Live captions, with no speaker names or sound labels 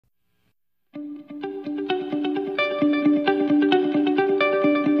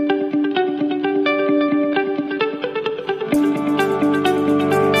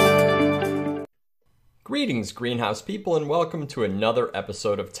Greetings, greenhouse people, and welcome to another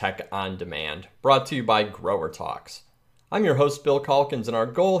episode of Tech on Demand, brought to you by GrowerTalks. I'm your host, Bill Calkins, and our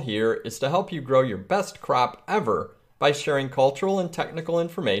goal here is to help you grow your best crop ever by sharing cultural and technical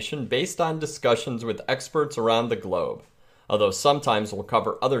information based on discussions with experts around the globe, although sometimes we'll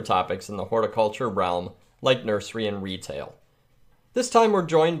cover other topics in the horticulture realm, like nursery and retail. This time we're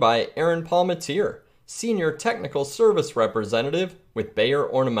joined by Aaron Palmateer, Senior Technical Service Representative with Bayer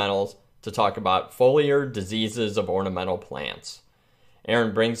Ornamentals, to talk about foliar diseases of ornamental plants.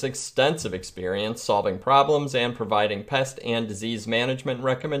 Aaron brings extensive experience solving problems and providing pest and disease management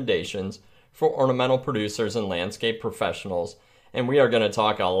recommendations for ornamental producers and landscape professionals, and we are going to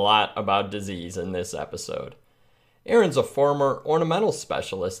talk a lot about disease in this episode. Aaron's a former ornamental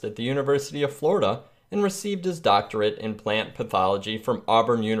specialist at the University of Florida and received his doctorate in plant pathology from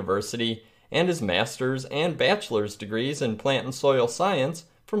Auburn University and his master's and bachelor's degrees in plant and soil science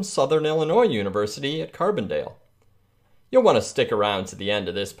from Southern Illinois University at Carbondale. You'll want to stick around to the end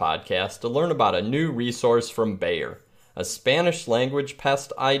of this podcast to learn about a new resource from Bayer, a Spanish language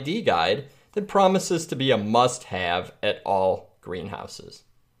pest ID guide that promises to be a must-have at all greenhouses.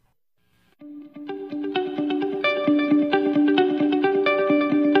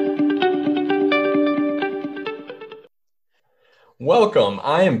 Welcome.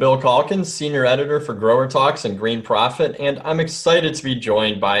 I am Bill Calkins, Senior Editor for GrowerTalks and Green Profit, and I'm excited to be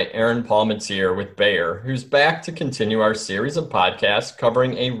joined by Aaron Palmateer with Bayer, who's back to continue our series of podcasts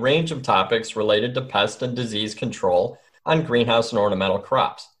covering a range of topics related to pest and disease control on greenhouse and ornamental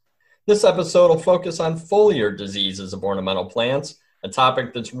crops. This episode will focus on foliar diseases of ornamental plants, a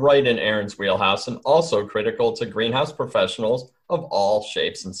topic that's right in Aaron's wheelhouse and also critical to greenhouse professionals of all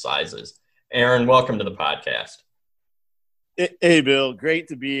shapes and sizes. Aaron, welcome to the podcast. Hey, Bill, great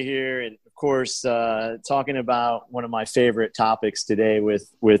to be here. And of course, talking about one of my favorite topics today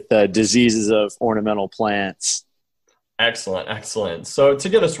with diseases of ornamental plants. Excellent. So to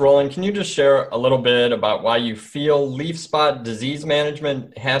get us rolling, can you just share a little bit about why you feel leaf spot disease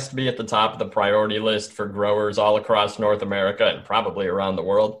management has to be at the top of the priority list for growers all across North America and probably around the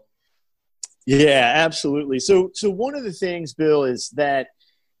world? Yeah, absolutely. So one of the things, Bill, is that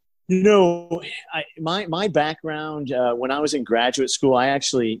my background, when I was in graduate school, I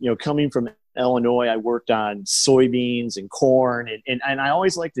actually, coming from Illinois, I worked on soybeans and corn. And I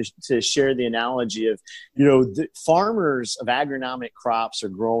always like to share the analogy of, the farmers of agronomic crops are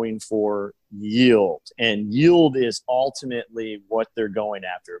growing for yield. And yield is ultimately what they're going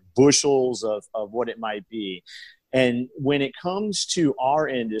after, bushels of what it might be. And when it comes to our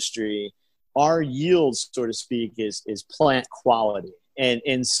industry, our yield, so to speak, is plant quality.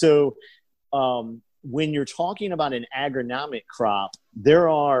 And so when you're talking about an agronomic crop, there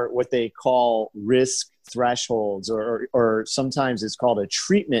are what they call risk thresholds, or sometimes it's called a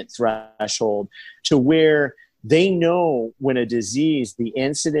treatment threshold, to where they know when a disease, the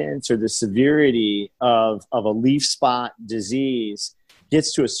incidence or the severity of a leaf spot disease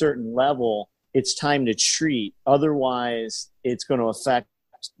gets to a certain level, it's time to treat. Otherwise, it's going to affect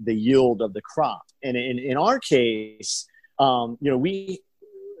the yield of the crop. And in our case,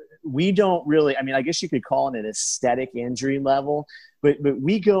 we don't really, I guess you could call it an aesthetic injury level, but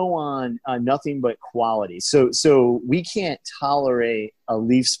we go on nothing but quality. So we can't tolerate a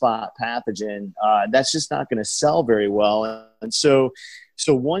leaf spot pathogen. That's just not going to sell very well. And so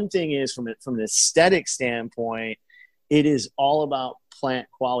one thing is from an aesthetic standpoint, it is all about plant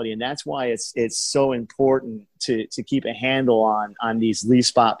quality. And that's why it's so important to keep a handle on these leaf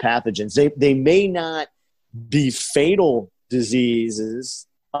spot pathogens. They may not be fatal diseases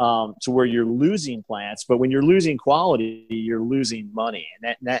to where you're losing plants, but when you're losing quality, you're losing money,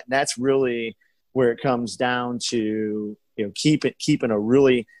 and that's really where it comes down to keeping a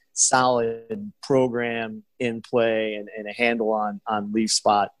really solid program in play and a handle on leaf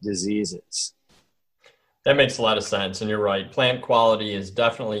spot diseases. That makes a lot of sense, and you're right. Plant quality is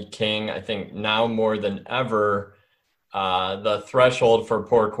definitely king. I think now more than ever, the threshold for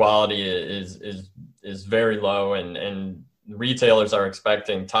poor quality is very low, and retailers are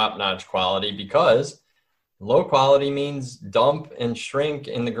expecting top-notch quality because low quality means dump and shrink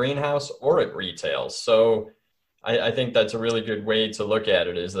in the greenhouse or at retail. So I think that's a really good way to look at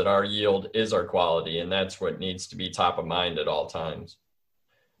it, is that our yield is our quality, and that's what needs to be top of mind at all times.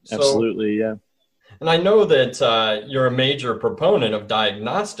 Absolutely, yeah. And I know that you're a major proponent of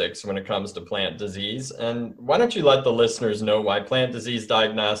diagnostics when it comes to plant disease. And why don't you let the listeners know why plant disease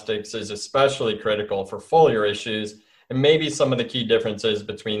diagnostics is especially critical for foliar issues, and maybe some of the key differences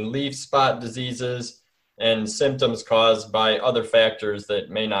between leaf spot diseases and symptoms caused by other factors that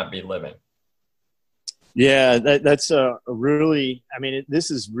may not be living. Yeah, that's a really,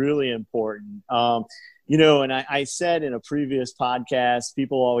 this is really important. And I said in a previous podcast,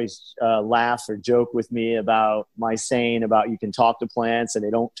 people always laugh or joke with me about my saying about you can talk to plants and they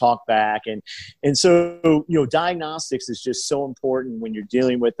don't talk back. And so, diagnostics is just so important when you're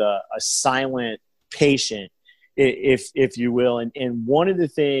dealing with a silent patient, if you will. And one of the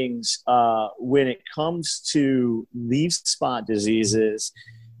things when it comes to leaf spot diseases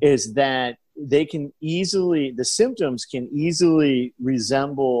is that the symptoms can easily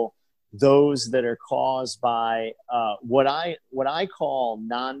resemble those that are caused by what I call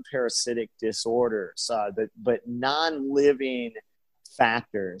non-parasitic disorders, but non-living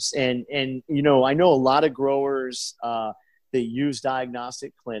factors. And I know a lot of growers that use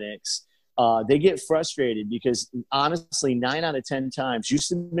diagnostic clinics. They get frustrated because honestly, 9 out of 10 times you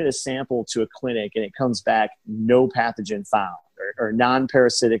submit a sample to a clinic and it comes back no pathogen found or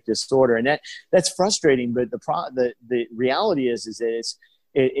non-parasitic disorder, and that's frustrating. But the reality is that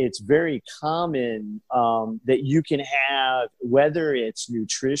it's very common that you can have, whether it's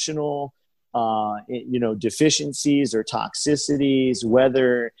nutritional, deficiencies or toxicities,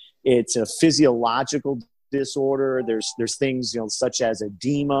 whether it's a physiological disorder. There's things, such as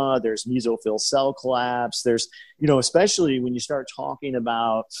edema, there's mesophyll cell collapse. There's, especially when you start talking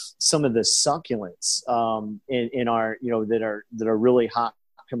about some of the succulents in our, that are really hot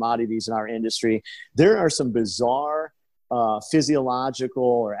commodities in our industry. There are some bizarre physiological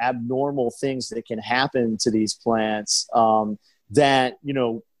or abnormal things that can happen to these plants that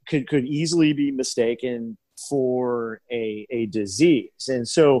could easily be mistaken for a disease. And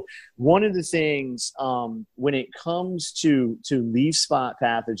so one of the things when it comes to leaf spot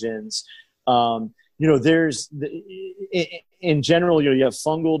pathogens, there's in general, you have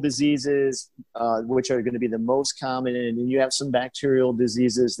fungal diseases, which are going to be the most common, and then you have some bacterial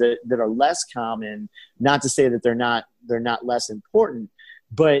diseases that are less common. Not to say that they're not less important,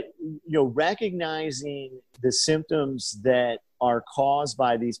 but recognizing the symptoms that are caused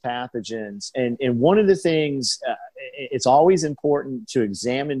by these pathogens, and one of the things, it's always important to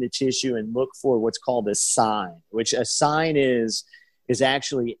examine the tissue and look for what's called a sign, which a sign is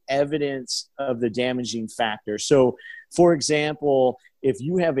actually evidence of the damaging factor. So, for example, if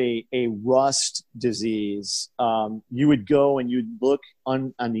you have a rust disease, you would go and you'd look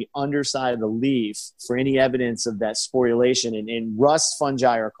on the underside of the leaf for any evidence of that sporulation. And rust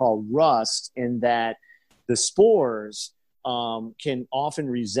fungi are called rust in that the spores can often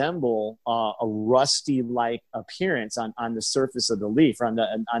resemble a rusty-like appearance on the surface of the leaf, or on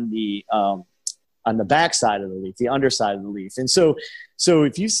the back side of the leaf, the underside of the leaf. And so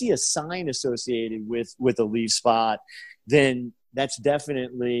if you see a sign associated with a leaf spot, then that's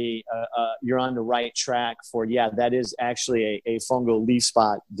definitely, you're on the right track for, that is actually a fungal leaf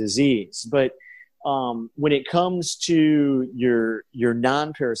spot disease. But when it comes to your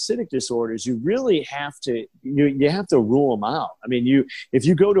non-parasitic disorders, you really have to, you have to rule them out. I mean, if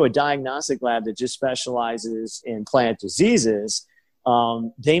you go to a diagnostic lab that just specializes in plant diseases,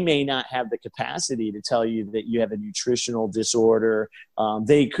 they may not have the capacity to tell you that you have a nutritional disorder.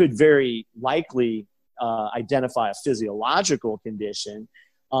 They could very likely identify a physiological condition,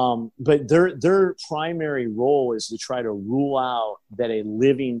 but their primary role is to try to rule out that a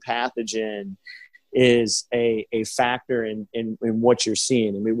living pathogen is a factor in what you're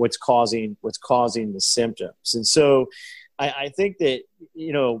seeing. I mean, what's causing the symptoms. And so I think that,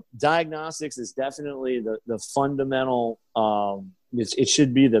 diagnostics is definitely the fundamental, it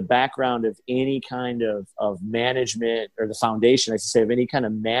should be the background of any kind of management, or the foundation, I should say, of any kind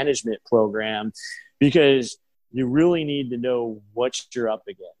of management program, because you really need to know what you're up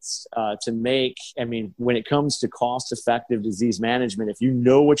against to make. I mean, when it comes to cost-effective disease management, if you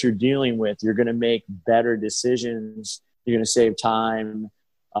know what you're dealing with, you're going to make better decisions. You're going to save time,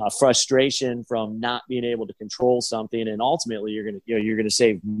 frustration from not being able to control something, and ultimately, you're going to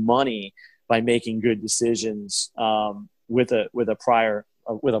save money by making good decisions with a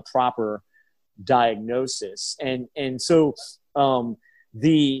proper diagnosis. And so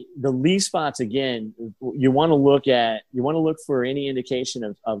the leaf spots, again, you want to look for any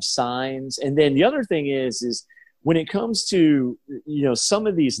indication of signs. And then the other thing is when it comes to some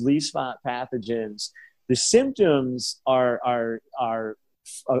of these leaf spot pathogens, the symptoms are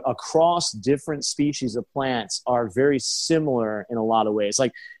across different species of plants are very similar in a lot of ways.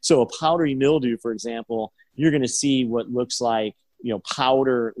 Like, so a powdery mildew, for example, you're going to see what looks like,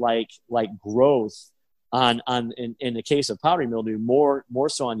 powder like growth in the case of powdery mildew, more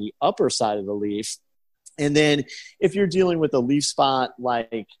so on the upper side of the leaf. And then if you're dealing with a leaf spot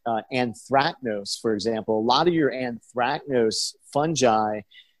like anthracnose, for example, a lot of your anthracnose fungi,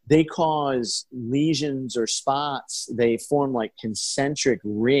 they cause lesions or spots. They form like concentric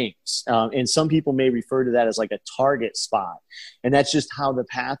rings. And some people may refer to that as like a target spot. And that's just how the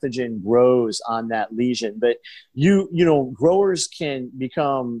pathogen grows on that lesion. But growers can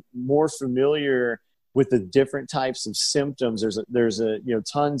become more familiar with the different types of symptoms. There's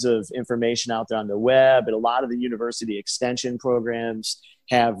tons of information out there on the web, and a lot of the university extension programs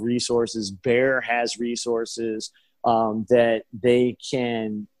have resources. Bayer has resources that they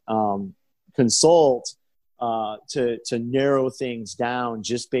can consult to narrow things down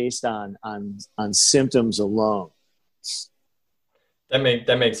just based on symptoms alone.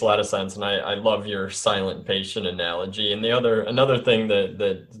 That makes a lot of sense, and I love your silent patient analogy. And another thing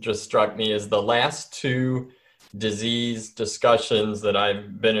that just struck me is the last two disease discussions that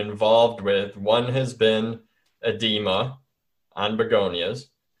I've been involved with. One has been edema on begonias,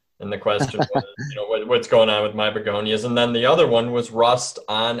 and the question was, what's going on with my begonias? And then the other one was rust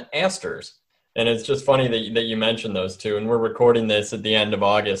on asters. And it's just funny that you mentioned those two. And we're recording this at the end of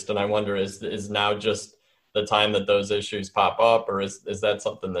August, and I wonder, is now just the time that those issues pop up, or is that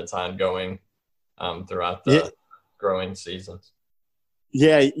something that's ongoing throughout the growing seasons?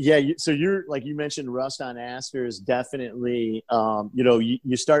 Yeah. So you're, like you mentioned, rust on asters, definitely,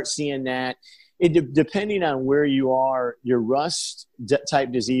 you start seeing that. Depending on where you are, your rust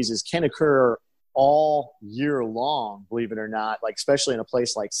type diseases can occur all year long, believe it or not, like especially in a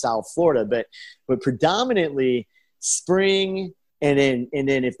place like South Florida, but predominantly spring. And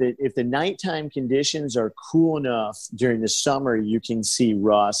then if the nighttime conditions are cool enough during the summer, you can see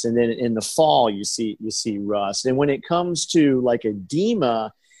rust. And then in the fall, you see rust. And when it comes to like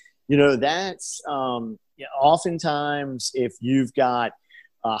edema, that's oftentimes if you've got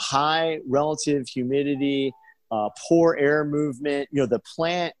a high relative humidity, poor air movement, the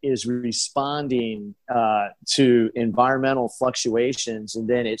plant is responding to environmental fluctuations, and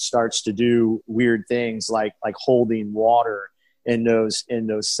then it starts to do weird things like holding water in those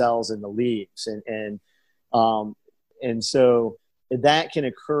cells in the leaves, and so that can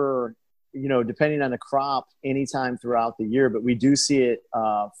occur, depending on the crop, anytime throughout the year. But we do see it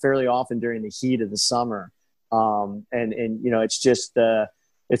fairly often during the heat of the summer, and it's just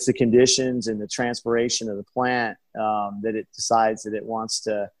it's the conditions and the transpiration of the plant that it decides that it wants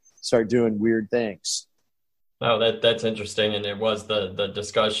to start doing weird things. Oh, that's interesting. And it was the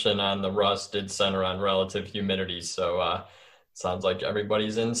discussion on the rust did center on relative humidity. So sounds like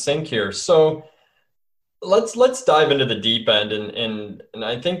everybody's in sync here. So let's dive into the deep end. And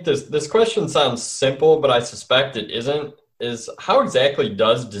I think this question sounds simple, but I suspect it isn't, is how exactly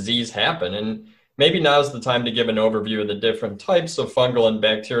does disease happen? And maybe now's the time to give an overview of the different types of fungal and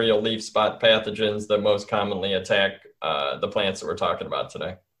bacterial leaf spot pathogens that most commonly attack the plants that we're talking about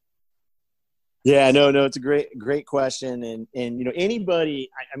today. Yeah, no, it's a great question. And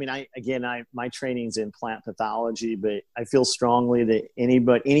anybody, my training's in plant pathology, but I feel strongly that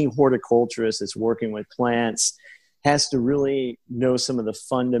any horticulturist that's working with plants has to really know some of the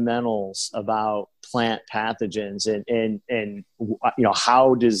fundamentals about plant pathogens and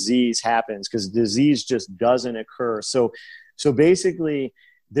how disease happens, because disease just doesn't occur. So basically,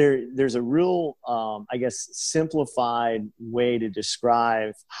 there's a real, simplified way to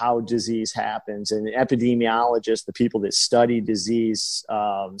describe how disease happens. And epidemiologists, the people that study disease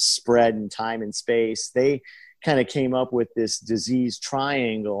spread in time and space, they kind of came up with this disease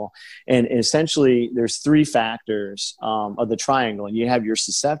triangle. And essentially, there's three factors of the triangle. And you have your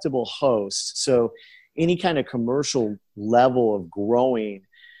susceptible host. So any kind of commercial level of growing,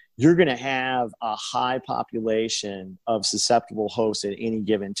 you're going to have a high population of susceptible hosts at any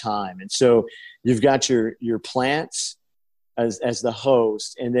given time. And so you've got your plants as the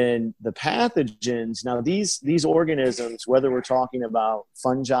host, and then the pathogens. Now these organisms, whether we're talking about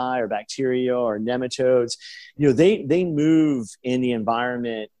fungi or bacteria or nematodes, they move in the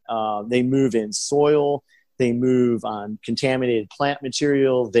environment. They move in soil. They move on contaminated plant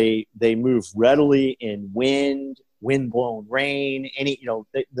material. They move readily in wind-blown rain,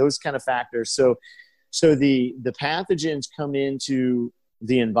 those kind of factors. So the pathogens come into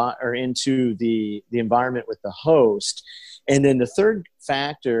the environment with the host, and then the third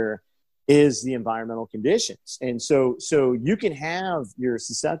factor is the environmental conditions. And so you can have your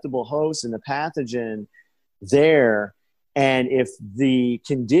susceptible host and the pathogen there, and if the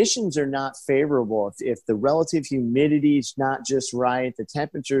conditions are not favorable, if the relative humidity is not just right, the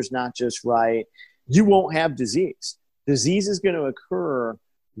temperature is not just right, you won't have disease. Disease is going to occur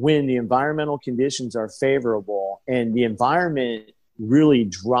when the environmental conditions are favorable, and the environment really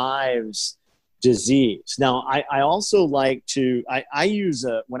drives disease. Now, I also like to, I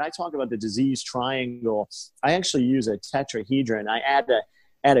when I talk about the disease triangle, I actually use a tetrahedron. I add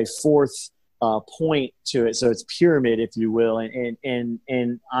add a fourth point to it. So it's pyramid, if you will.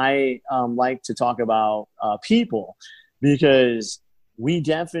 And I like to talk about people, because we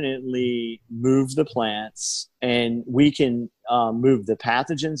definitely move the plants, and we can move the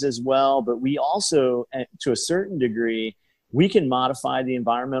pathogens as well. But we also, to a certain degree, we can modify the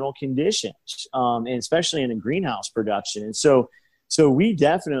environmental conditions, and especially in a greenhouse production. And so we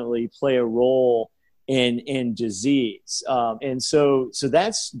definitely play a role in disease. And so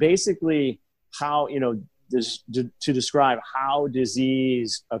that's basically how, to describe how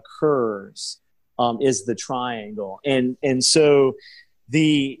disease occurs, is the triangle. And so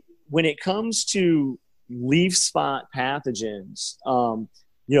when it comes to leaf spot pathogens,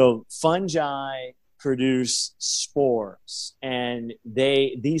 fungi produce spores, and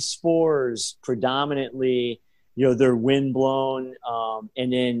these spores predominantly, they're windblown.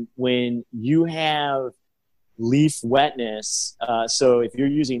 And then when you have leaf wetness, so if you're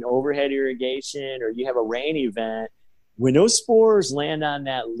using overhead irrigation or you have a rain event, when those spores land on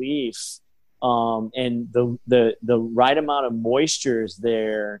that leaf, and the right amount of moisture is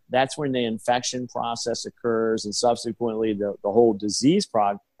there, that's when the infection process occurs, and subsequently the whole disease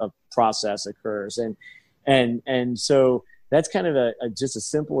process occurs. And so that's kind of just a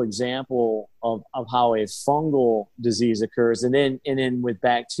simple example of how a fungal disease occurs. And then with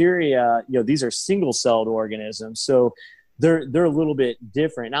bacteria, these are single-celled organisms, so they're a little bit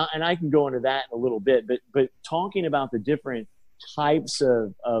different. Now, and I can go into that in a little bit, but talking about the different types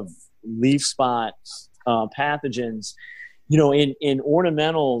of leaf spot pathogens, in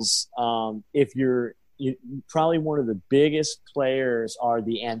ornamentals, probably one of the biggest players are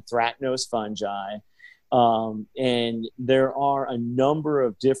the anthracnose fungi. And there are a number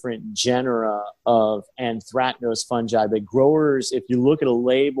of different genera of anthracnose fungi, but growers, if you look at a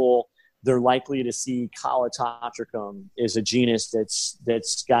label, they're likely to see Calototricum is a genus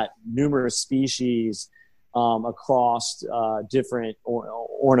that's got numerous species across different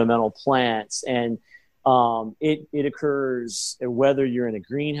ornamental plants. And it occurs whether you're in a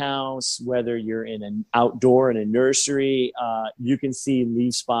greenhouse, whether you're in an outdoor in a nursery. You can see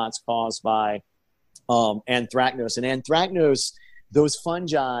leaf spots caused by anthracnose. And anthracnose, those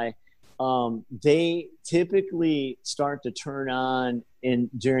fungi, they typically start to turn on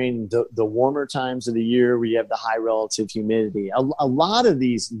during the warmer times of the year where you have the high relative humidity. A lot of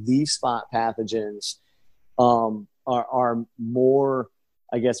these leaf spot pathogens are more,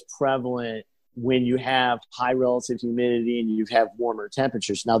 I guess, prevalent when you have high relative humidity and you have warmer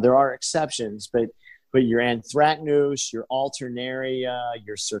temperatures. Now, there are exceptions, but your anthracnose, your alternaria,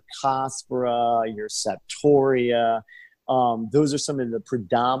 your cercospora, your septoria, those are some of the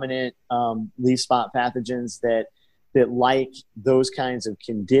predominant leaf spot pathogens that like those kinds of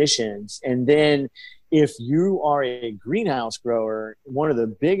conditions. And then if you are a greenhouse grower, one of the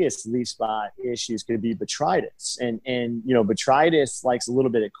biggest leaf spot issues could be botrytis. And botrytis likes a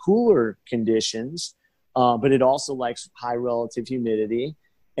little bit of cooler conditions, but it also likes high relative humidity.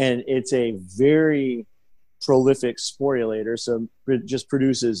 And it's a very prolific sporulator, so it just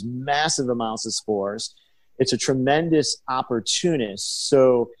produces massive amounts of spores. It's a tremendous opportunist.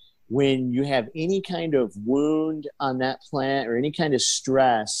 So when you have any kind of wound on that plant or any kind of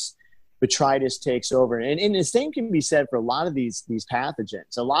stress, botrytis takes over. And the same can be said for a lot of these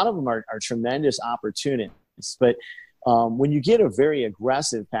pathogens. A lot of them are tremendous opportunists, but when you get a very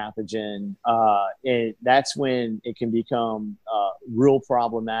aggressive pathogen, that's when it can become real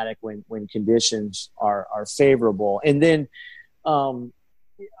problematic when conditions are favorable. And then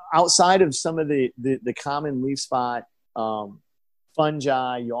outside of some of the common leaf spot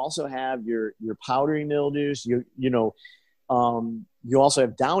fungi, you also have your powdery mildews. You also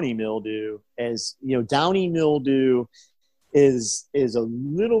have downy mildew. As you know, downy mildew is a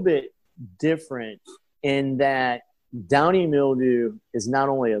little bit different in that downy mildew is not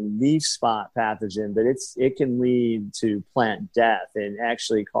only a leaf spot pathogen, but it can lead to plant death and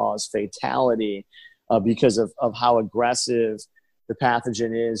actually cause fatality because of how aggressive the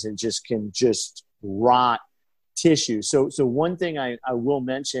pathogen is, and can rot tissue. So one thing I will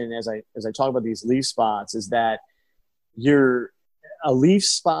mention as I talk about these leaf spots is that a leaf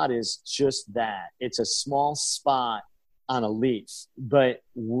spot is just that. It's a small spot on a leaf, but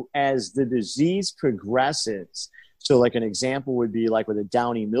as the disease progresses, so like an example would be like with a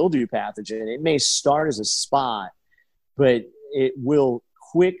downy mildew pathogen, it may start as a spot, but it will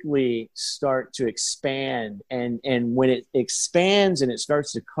quickly start to expand. And when it expands and it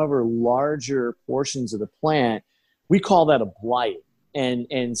starts to cover larger portions of the plant, we call that a blight.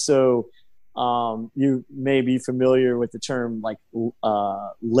 And so you may be familiar with the term like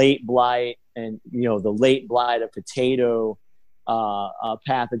late blight, and the late blight of potato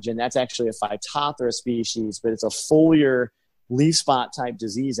pathogen. That's actually a Phytophthora species, but it's a foliar leaf spot type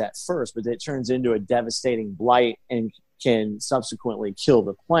disease at first, but it turns into a devastating blight and can subsequently kill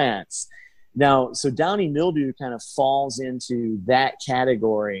the plants. Now, so downy mildew kind of falls into that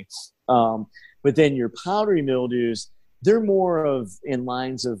category. But then your powdery mildews, they're more of in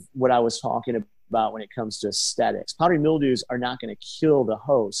lines of what I was talking about when it comes to aesthetics. Powdery mildews are not going to kill the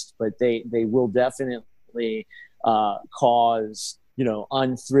host, but they will definitely cause,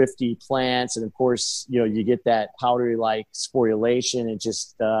 unthrifty plants. And of course, you get that powdery like sporulation. It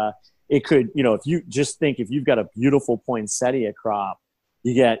just, it could, if you just think, if you've got a beautiful poinsettia crop,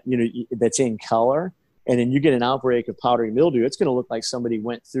 you get, that's in color, and then you get an outbreak of powdery mildew, it's going to look like somebody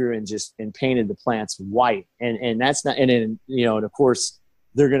went through and painted the plants white. And that's not, and then, and of course,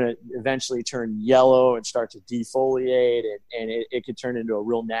 they're going to eventually turn yellow and start to defoliate, and it could turn into a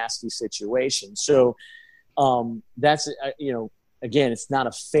real nasty situation. So that's, again, it's not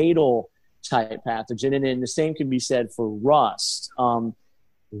a fatal type pathogen. And then the same can be said for rust.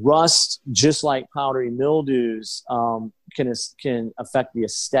 Rust, just like powdery mildews, can affect the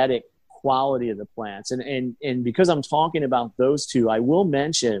aesthetic quality of the plants. And because I'm talking about those two, I will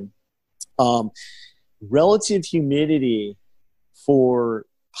mention relative humidity for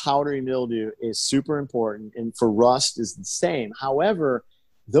powdery mildew is super important, and for rust is the same. However,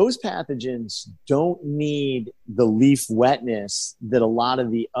 those pathogens don't need the leaf wetness that a lot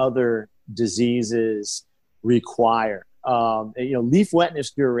of the other diseases require. Leaf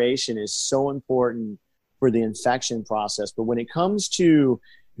wetness duration is so important for the infection process. But when it comes to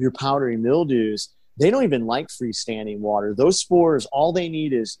your powdery mildews, they don't even like freestanding water. Those spores, all they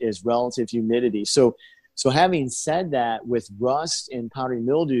need is relative humidity. So having said that, with rust and powdery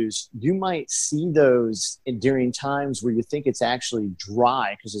mildews, you might see those during times where you think it's actually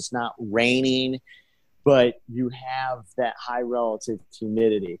dry because it's not raining, but you have that high relative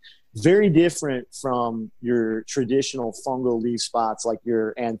humidity. Very different from your traditional fungal leaf spots like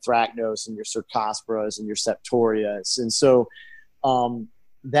your anthracnose and your cercosporas and your septorias. And so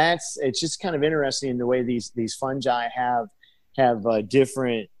it's just kind of interesting in the way these fungi have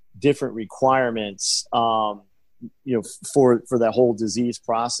different requirements, for that whole disease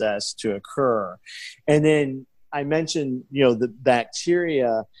process to occur. And then I mentioned, the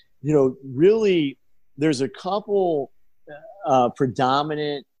bacteria, really there's a couple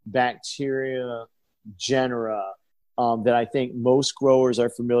predominant bacteria genera that I think most growers are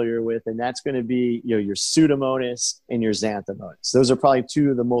familiar with, and that's going to be, your Pseudomonas and your Xanthomonas. Those are probably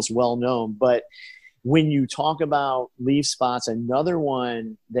two of the most well-known. But when you talk about leaf spots, another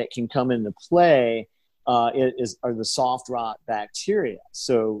one that can come into play are the soft rot bacteria.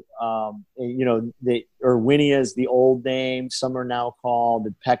 So, the Erwinia is the old name. Some are now called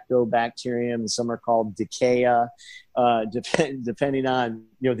the Pectobacterium, and some are called Dicea, depending on,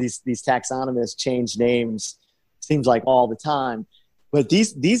 these taxonomists change names, seems like all the time. But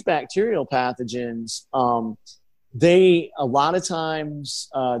these bacterial pathogens, they, a lot of times,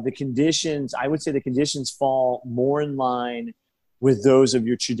 the conditions fall more in line with those of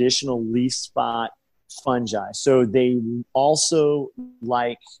your traditional leaf spot fungi. So they also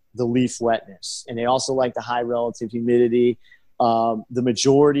like the leaf wetness, and they also like the high relative humidity. The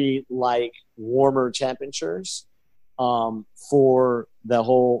majority like warmer temperatures for the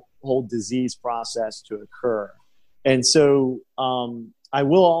whole disease process to occur. And so I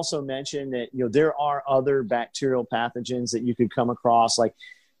will also mention that, there are other bacterial pathogens that you could come across, like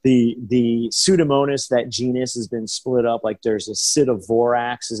the Pseudomonas. That genus has been split up. Like there's a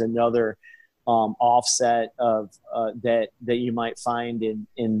Psittavorax is another offset of that you might find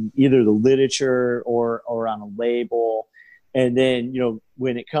in either the literature or on a label. And then,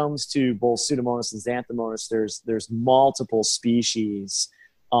 when it comes to both Pseudomonas and Xanthomonas, there's multiple species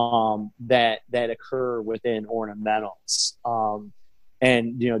that occur within ornamentals.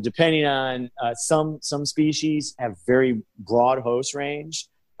 And, depending on some species have very broad host range,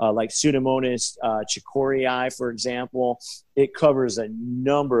 like Pseudomonas chicorii, for example. It covers a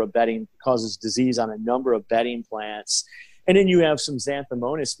number of causes disease on a number of bedding plants. And then you have some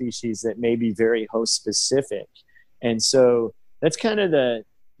Xanthomonas species that may be very host specific. And so that's kind of a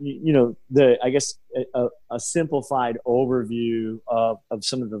simplified overview of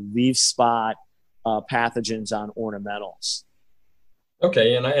some of the leaf spot pathogens on ornamentals.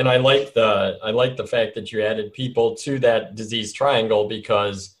 Okay, and I like the fact that you added people to that disease triangle,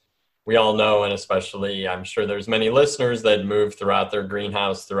 because we all know, and especially I'm sure there's many listeners that move throughout their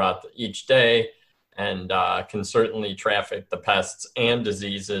greenhouse throughout each day, and can certainly traffic the pests and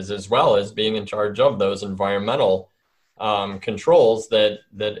diseases, as well as being in charge of those environmental controls that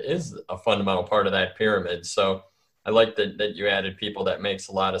is a fundamental part of that pyramid. So I like that you added people. That makes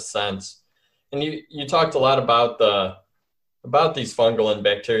a lot of sense. And you talked a lot about these fungal and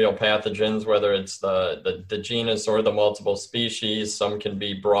bacterial pathogens, whether it's the genus or the multiple species. Some can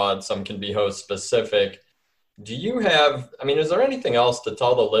be broad, some can be host specific. Do you have, I mean, is there anything else to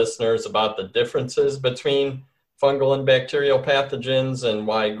tell the listeners about the differences between fungal and bacterial pathogens and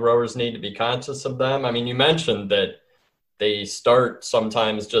why growers need to be conscious of them? I mean, you mentioned that they start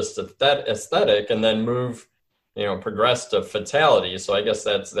sometimes just aesthetic and then move, progress to fatality. So I guess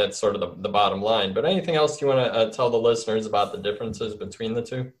that's sort of the bottom line. But anything else you want to tell the listeners about the differences between the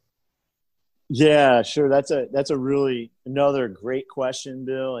two? Yeah, sure. That's a really another great question,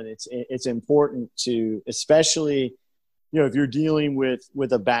 Bill, and it's important to, especially, if you're dealing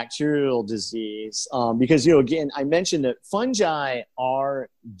with a bacterial disease, because again, I mentioned that fungi are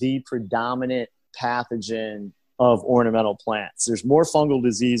the predominant pathogen of ornamental plants. There's more fungal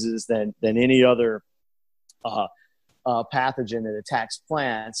diseases than any other pathogen that attacks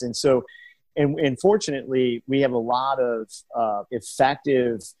plants, and so, and fortunately, we have a lot of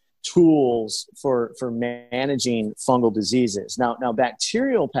effective tools for managing fungal diseases. Now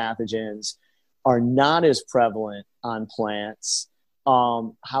bacterial pathogens are not as prevalent on plants.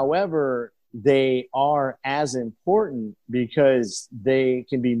 However, they are as important because they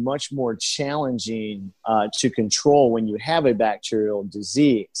can be much more challenging to control when you have a bacterial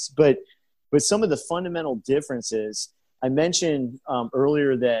disease. But some of the fundamental differences, I mentioned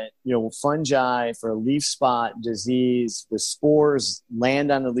earlier that, fungi for leaf spot disease, the spores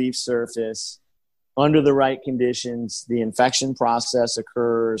land on the leaf surface. Under the right conditions, the infection process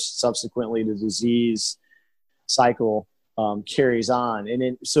occurs. Subsequently, the disease cycle carries on.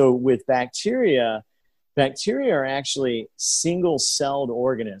 And so with bacteria are actually single-celled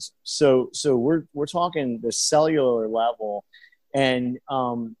organisms. So we're talking the cellular level, and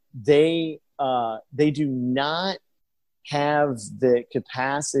they do not have the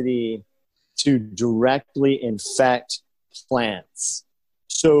capacity to directly infect plants.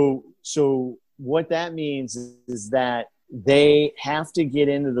 So what that means is that they have to get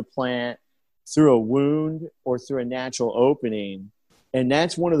into the plant through a wound or through a natural opening. And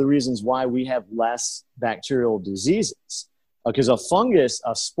that's one of the reasons why we have less bacterial diseases. Because a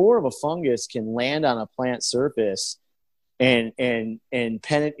spore of a fungus can land on a plant surface and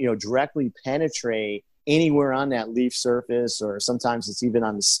directly penetrate anywhere on that leaf surface, or sometimes it's even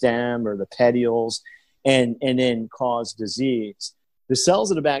on the stem or the petioles, and then cause disease. The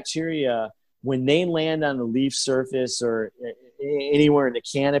cells of the bacteria, when they land on the leaf surface or anywhere in the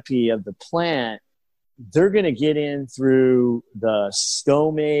canopy of the plant, they're going to get in through the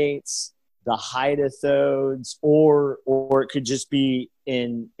stomates, the hydatodes, or it could just be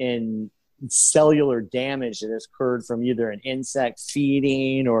in cellular damage that has occurred from either an insect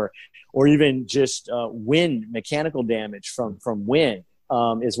feeding or even just mechanical damage from wind,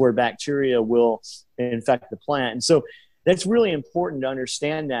 is where bacteria will infect the plant. And so that's really important to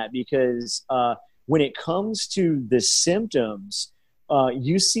understand that, because when it comes to the symptoms,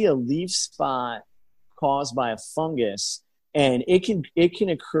 you see a leaf spot caused by a fungus, and it can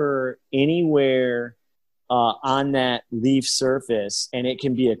occur anywhere on that leaf surface, and it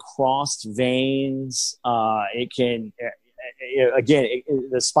can be across veins. It can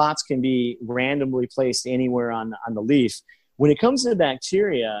the spots can be randomly placed anywhere on the leaf. When it comes to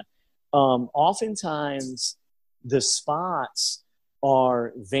bacteria, oftentimes the spots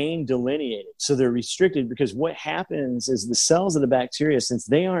are vein delineated, so they're restricted, because what happens is the cells of the bacteria, since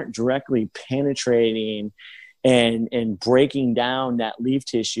they aren't directly penetrating and breaking down that leaf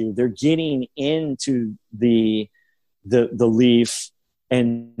tissue, they're getting into the leaf,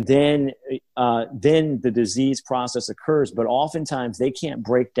 and then the disease process occurs. But oftentimes they can't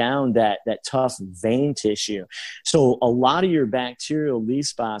break down that tough vein tissue, so a lot of your bacterial leaf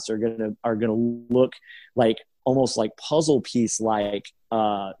spots are gonna look like almost like puzzle piece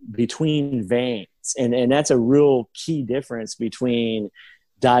between veins, and that's a real key difference between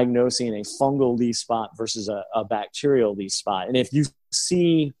diagnosing a fungal leaf spot versus a bacterial leaf spot. And if you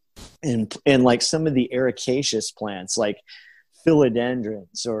see in like some of the ericaceous plants like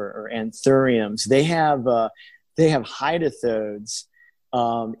philodendrons or anthuriums, they have hydatodes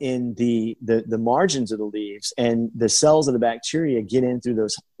in the margins of the leaves, and the cells of the bacteria get in through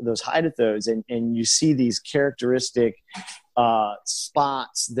those hydatodes, and you see these characteristic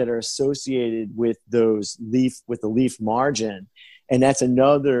spots that are associated with the leaf margin. And that's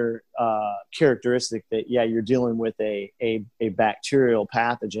another characteristic that, you're dealing with a bacterial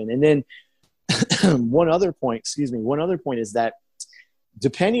pathogen. And then one other point is that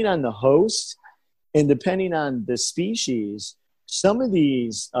depending on the host and depending on the species, some of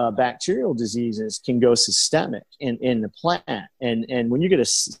these bacterial diseases can go systemic in the plant. And when you get a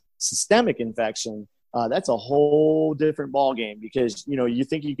systemic infection, that's a whole different ballgame, because, you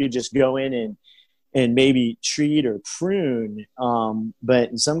think you could just go in and maybe treat or prune. But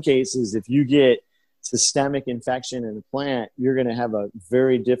in some cases, if you get systemic infection in the plant, you're going to have a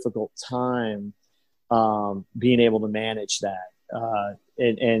very difficult time being able to manage that.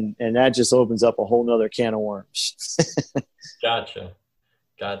 And that just opens up a whole nother can of worms.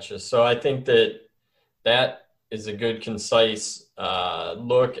 Gotcha. So I think that is a good, concise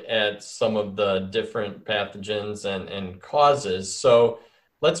look at some of the different pathogens and causes. So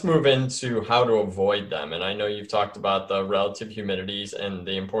let's move into how to avoid them. And I know you've talked about the relative humidities and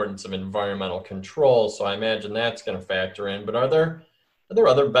the importance of environmental control, so I imagine that's going to factor in. But are there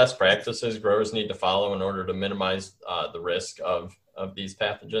other best practices growers need to follow in order to minimize the risk of these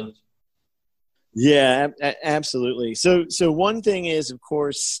pathogens? Yeah, absolutely. So one thing is, of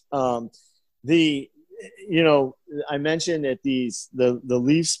course, I mentioned that the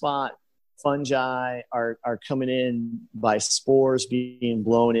leaf spot fungi are coming in by spores being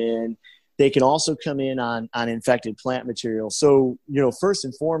blown in. They can also come in on infected plant material. So, first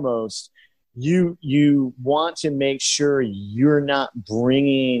and foremost, you want to make sure you're not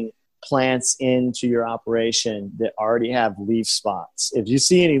bringing plants into your operation that already have leaf spots. If you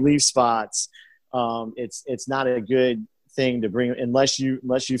see any leaf spots, it's not a good thing to bring, unless you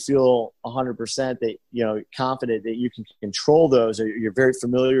feel 100% that, confident that you can control those, or you're very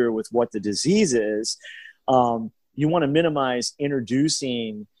familiar with what the disease is. You want to minimize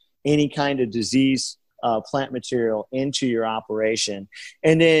introducing any kind of disease plant material into your operation.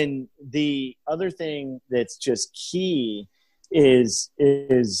 And then the other thing that's just key is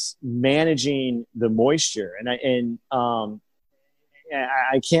managing the moisture. And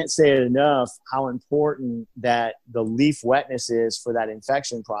I can't say it enough how important that the leaf wetness is for that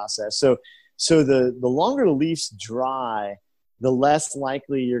infection process. So the longer the leaves dry, the less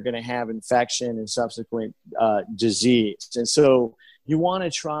likely you're going to have infection and subsequent disease. And so you want to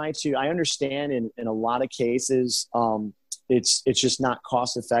try to, I understand in a lot of cases, it's just not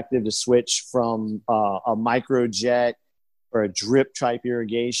cost effective to switch from a microjet or a drip type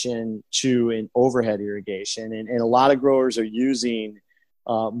irrigation to an overhead irrigation. And a lot of growers are using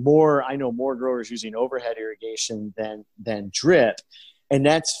I know more growers using overhead irrigation than drip. And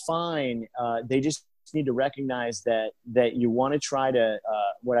that's fine. They just need to recognize that you want to try to,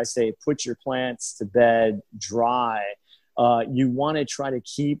 what I say, put your plants to bed dry. You want to try to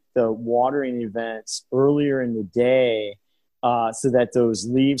keep the watering events earlier in the day, so that those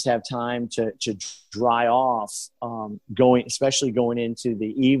leaves have time to dry off, especially going into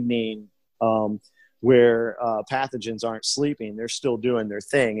the evening, where pathogens aren't sleeping. They're still doing their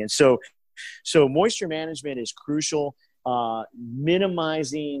thing. And so moisture management is crucial.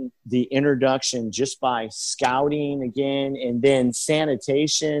 Minimizing the introduction just by scouting again, and then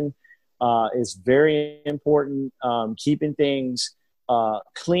sanitation is very important. Keeping things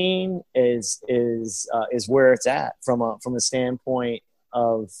clean is where it's at from a standpoint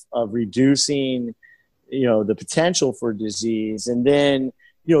of reducing, the potential for disease. And then,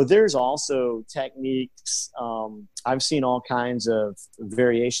 there's also techniques. I've seen all kinds of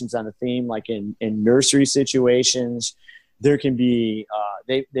variations on the theme, like in nursery situations. There can be,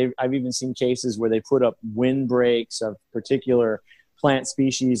 I've even seen cases where they put up windbreaks of particular plant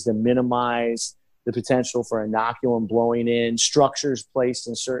species to minimize the potential for inoculum blowing in, structures placed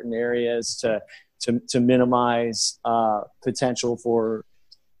in certain areas to minimize potential for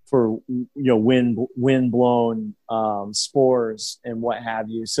wind blown spores and what have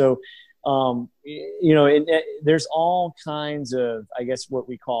you. So there's all kinds of, I guess, what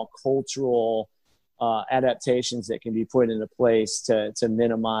we call cultural adaptations that can be put into place to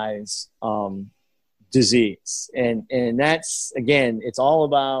minimize disease. And that's, again, it's all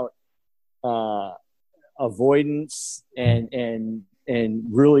about avoidance and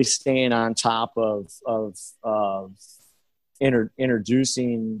really staying on top of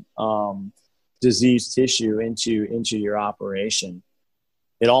introducing diseased tissue into your operation.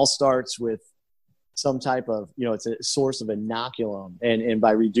 It all starts with some type of, it's a source of inoculum, and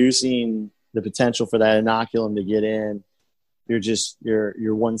by reducing the potential for that inoculum to get in,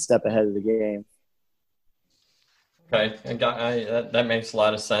 you're one step ahead of the game. Okay, that makes a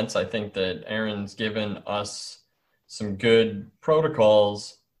lot of sense. I think that Aaron's given us some good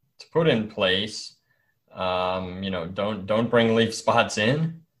protocols to put in place. Don't bring leaf spots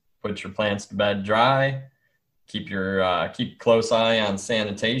in. Put your plants to bed dry. Keep close eye on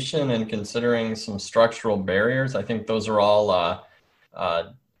sanitation and considering some structural barriers. I think those are all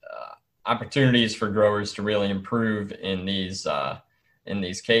opportunities for growers to really improve in these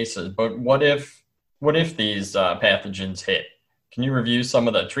cases. But what if these pathogens hit? Can you review some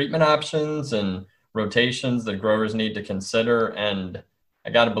of the treatment options and rotations that growers need to consider? And I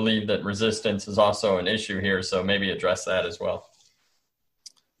got to believe that resistance is also an issue here, so maybe address that as well.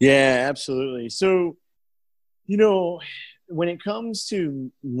 Yeah, absolutely. So, when it comes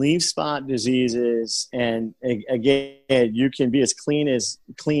to leaf spot diseases, and again, you can be as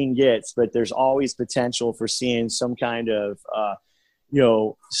clean gets, but there's always potential for seeing some kind of,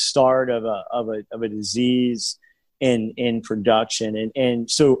 start of a disease in production. And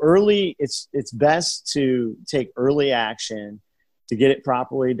so early, it's best to take early action to get it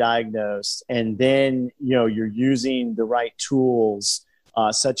properly diagnosed. And then, you're using the right tools,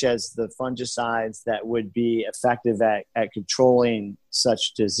 such as the fungicides that would be effective at controlling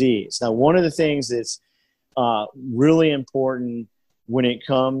such disease. Now, one of the things that's really important when it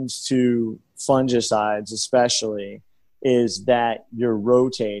comes to fungicides, especially, is that you're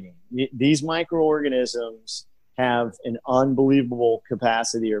rotating. These microorganisms have an unbelievable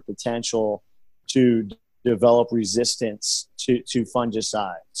capacity or potential to develop resistance to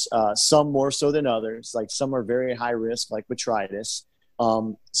fungicides. Some more so than others, like some are very high risk, like botrytis.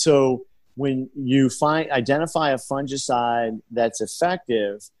 So when you identify a fungicide that's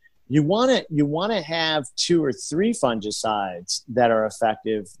effective, you want to have 2 or 3 fungicides that are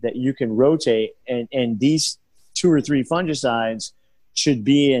effective that you can rotate, and these 2 or 3 fungicides should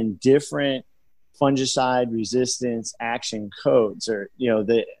be in different fungicide resistance action codes, or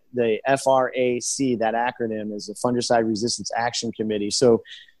the FRAC, that acronym is the Fungicide Resistance Action Committee. So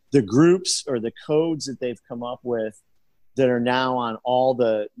the groups or the codes that they've come up with that are now on all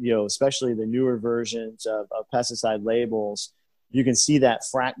the, especially the newer versions of pesticide labels, you can see that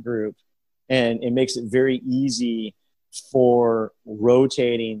FRAC group, and it makes it very easy for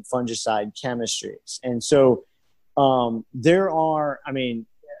rotating fungicide chemistries. And so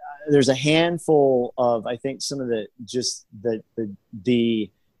there's a handful of, I think, some of the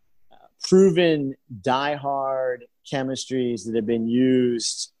proven diehard chemistries that have been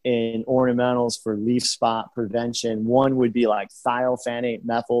used in ornamentals for leaf spot prevention. One would be like thiophanate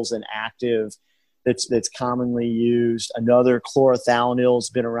methyls, an active that's commonly used. Another, chlorothalonil, has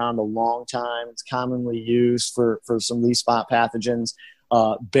been around a long time. It's commonly used for some leaf spot pathogens.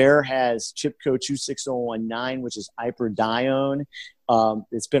 Bayer has Chipco 26019, which is iprodione.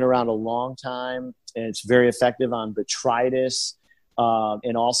 It's been around a long time, and it's very effective on botrytis,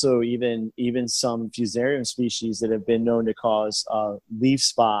 and also even some fusarium species that have been known to cause leaf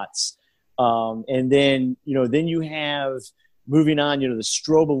spots. And then you have, moving on, the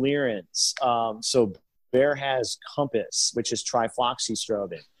strobilurins. So Bayer has Compass, which is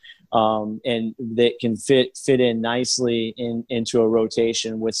trifloxystrobin. And that can fit in nicely into a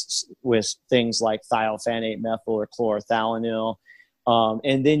rotation with things like thiophanate methyl or chlorothalonil.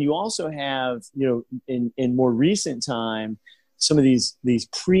 And then you also have, in more recent time, some of these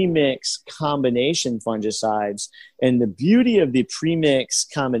premix combination fungicides. And the beauty of the premix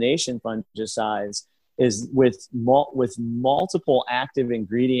combination fungicides is with multiple active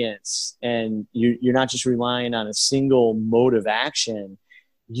ingredients, and you're not just relying on a single mode of action,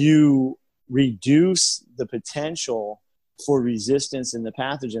 you reduce the potential for resistance in the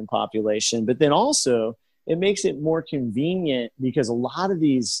pathogen population. But then also it makes it more convenient, because a lot of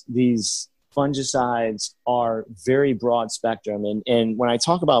these fungicides are very broad spectrum. And when I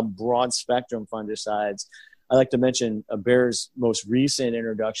talk about broad spectrum fungicides, I like to mention Bayer's most recent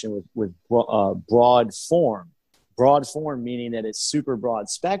introduction with broad form. Broad form meaning that it's super broad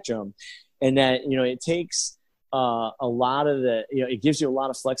spectrum, and that it takes a lot of the it gives you a lot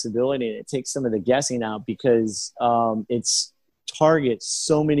of flexibility, and it takes some of the guessing out, because it's targets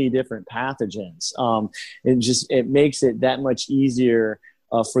so many different pathogens. It makes it that much easier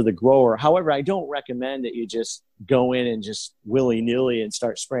for the grower. However, I don't recommend that you just go in and just willy-nilly and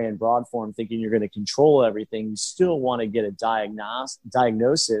start spraying broad form thinking you're going to control everything. You still want to get a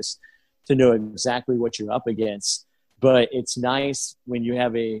diagnosis to know exactly what you're up against. But it's nice when you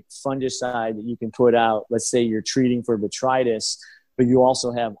have a fungicide that you can put out. Let's say you're treating for botrytis, but you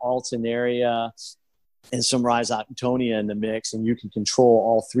also have Alternaria and some Rhizoctonia in the mix, and you can control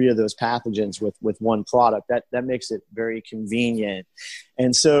all 3 of those pathogens with one product. That makes it very convenient.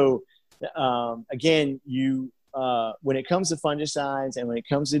 And so, again, when it comes to fungicides and when it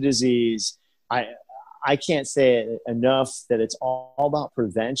comes to disease, I can't say it enough that it's all about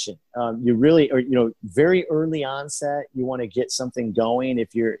prevention. You really, very early onset, you want to get something going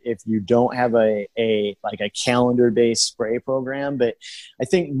if you don't have a calendar-based spray program. But I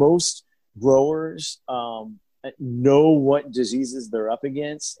think most growers know what diseases they're up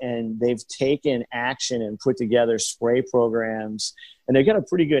against, and they've taken action and put together spray programs, and they've got a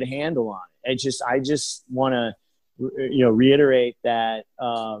pretty good handle on it. I just want to, reiterate that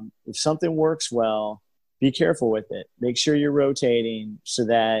if something works well, be careful with it. Make sure you're rotating so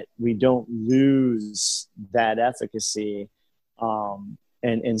that we don't lose that efficacy,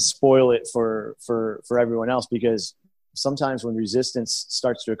 and spoil it for everyone else. Because sometimes when resistance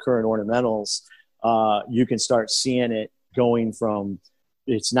starts to occur in ornamentals, you can start seeing it going from,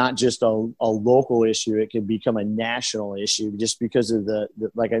 it's not just a local issue, it can become a national issue just because of the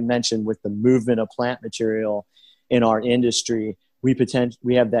like I mentioned, with the movement of plant material in our industry, we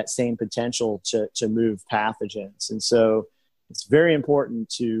have that same potential to move pathogens. And so it's very important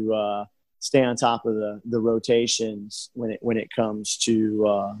to stay on top of the rotations when it comes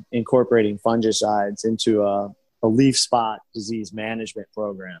to incorporating fungicides into a leaf spot disease management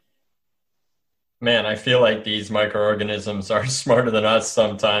program. Man, I feel like these microorganisms are smarter than us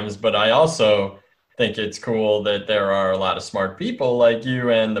sometimes, but I also think it's cool that there are a lot of smart people like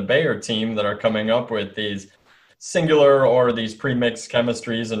you and the Bayer team that are coming up with these singular or these pre-mixed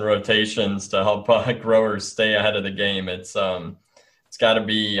chemistries and rotations to help growers stay ahead of the game. It's got to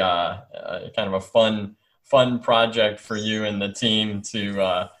be kind of a fun project for you and the team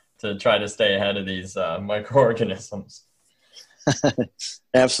to try to stay ahead of these microorganisms.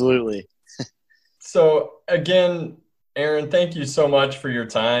 Absolutely. So again, Aaron, thank you so much for your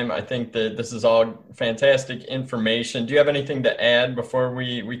time. I think that this is all fantastic information. Do you have anything to add before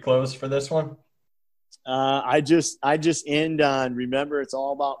we close for this one? I just end on, remember, it's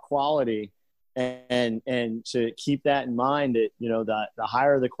all about quality, and to keep that in mind, that the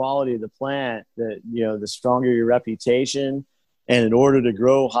higher the quality of the plant, the stronger your reputation. And in order to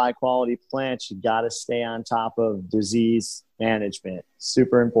grow high quality plants, you got to stay on top of disease management.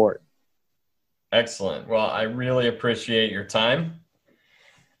 Super important. Excellent. Well, I really appreciate your time.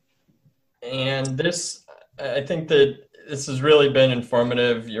 And I think that this has really been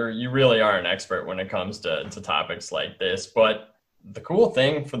informative. You really are an expert when it comes to topics like this. But the cool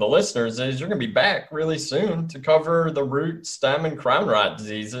thing for the listeners is you're going to be back really soon to cover the root, stem, and crown rot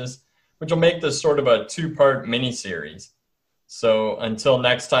diseases, which will make this sort of a 2-part mini-series. So until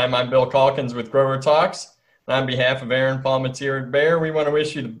next time, I'm Bill Calkins with GrowerTalks. And on behalf of Aaron Palmateer at Bayer, we want to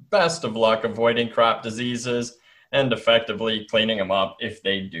wish you the best of luck avoiding crop diseases and effectively cleaning them up if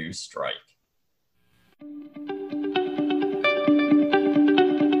they do strike.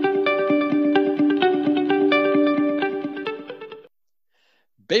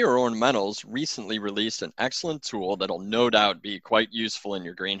 Bayer Ornamentals recently released an excellent tool that'll no doubt be quite useful in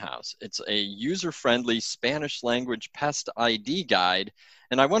your greenhouse. It's a user-friendly Spanish language pest ID guide,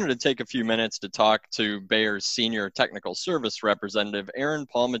 and I wanted to take a few minutes to talk to Bayer's Senior Technical Service Representative, Aaron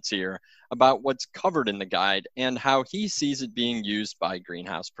Palmateer, about what's covered in the guide and how he sees it being used by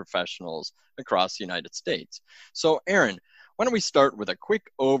greenhouse professionals across the United States. So, Aaron, why don't we start with a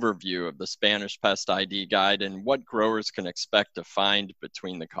quick overview of the Spanish Pest ID Guide and what growers can expect to find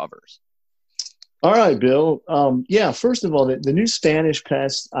between the covers? All right, Bill. First of all, the new Spanish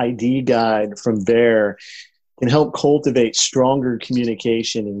Pest ID Guide from Bayer can help cultivate stronger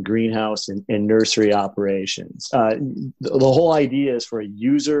communication in greenhouse and nursery operations. The whole idea is for a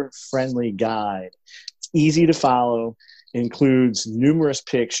user-friendly guide. It's easy to follow, includes numerous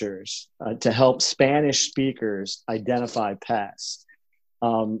pictures to help Spanish speakers identify pests.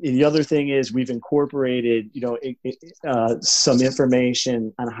 The other thing is we've incorporated, some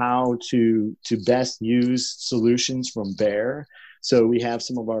information on how to best use solutions from Bayer. So we have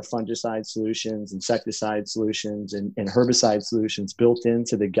some of our fungicide solutions, insecticide solutions, and herbicide solutions built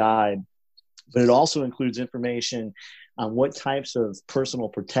into the guide. But it also includes information on what types of personal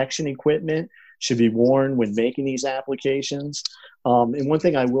protection equipment should be worn when making these applications. And one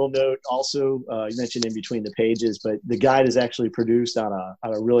thing I will note also, you mentioned in between the pages, but the guide is actually produced on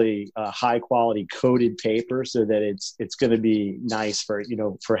a really high quality coated paper so that it's going to be nice for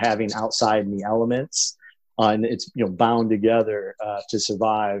having outside in the elements. And it's bound together to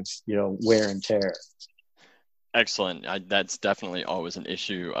survive wear and tear. Excellent. That's definitely always an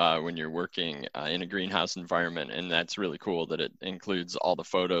issue when you're working in a greenhouse environment, and that's really cool that it includes all the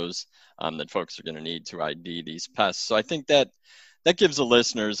photos that folks are going to need to ID these pests. So I think that gives the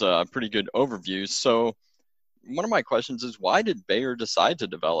listeners a pretty good overview. So one of my questions is, why did Bayer decide to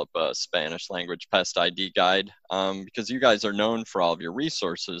develop a Spanish language pest ID guide? Because you guys are known for all of your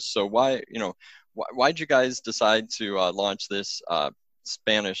resources. So why'd you guys decide to launch this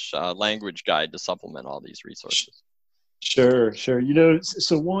Spanish language guide to supplement all these resources? Sure, sure.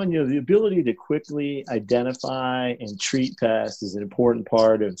 So one, the ability to quickly identify and treat pests is an important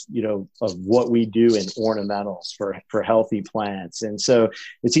part of what we do in ornamentals for healthy plants. And so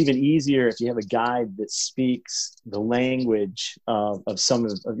it's even easier if you have a guide that speaks the language of some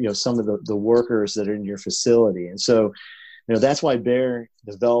of the workers that are in your facility. And so, that's why Bayer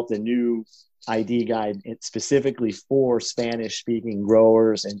developed a new ID guide specifically for Spanish speaking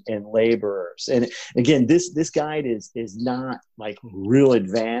growers and laborers. And again, this guide is not like real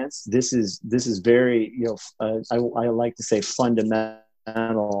advanced. This is very, I like to say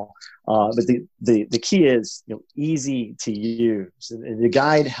fundamental. But the key is, easy to use. The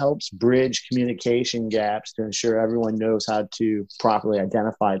guide helps bridge communication gaps to ensure everyone knows how to properly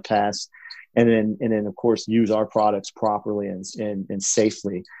identify pests, and then of course use our products properly and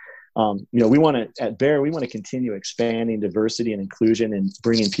safely. At Bayer, we want to continue expanding diversity and inclusion and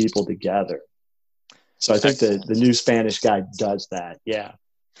bringing people together. So I think the new Spanish guide does that. Yeah.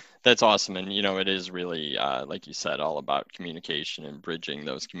 That's awesome. And, it is really, like you said, all about communication and bridging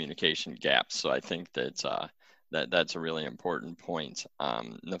those communication gaps. So I think that's a really important point.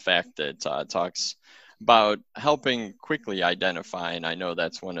 The fact that it talks about helping quickly identify, and I know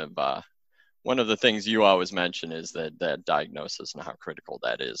that's one of the things you always mention is that diagnosis and how critical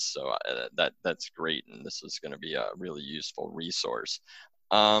that is. So that's great. And this is going to be a really useful resource.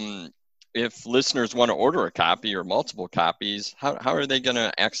 If listeners want to order a copy or multiple copies, how are they going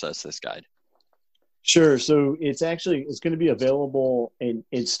to access this guide? Sure. So it's going to be available, and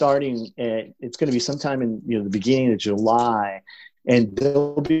it's going to be sometime in the beginning of July, and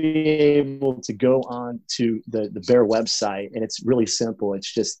they'll be able to go on to the Bayer website, and it's really simple.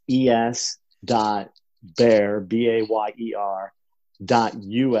 It's just es.bayer, BAYER.us.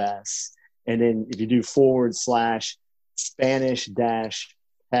 And then if you do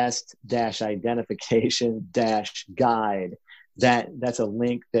 /Spanish-pest-identification-guide, that's a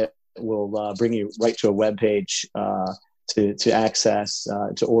link that will bring you right to a webpage to access,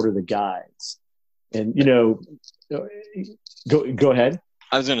 to order the guides. And, go ahead.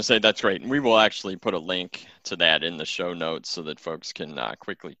 I was going to say that's great. And we will actually put a link to that in the show notes so that folks can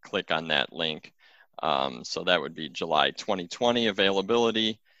quickly click on that link. So that would be July 2020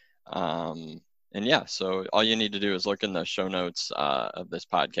 availability. And yeah, so all you need to do is look in the show notes of this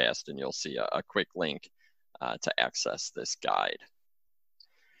podcast, and you'll see a quick link to access this guide.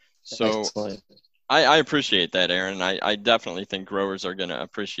 So Excellent. I appreciate that, Aaron. I definitely think growers are going to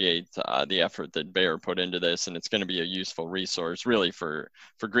appreciate the effort that Bayer put into this, and it's going to be a useful resource really for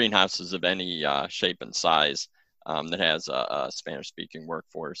greenhouses of any shape and size that has a Spanish-speaking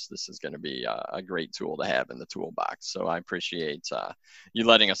workforce. This is going to be a great tool to have in the toolbox. So I appreciate you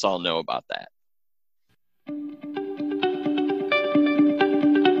letting us all know about that.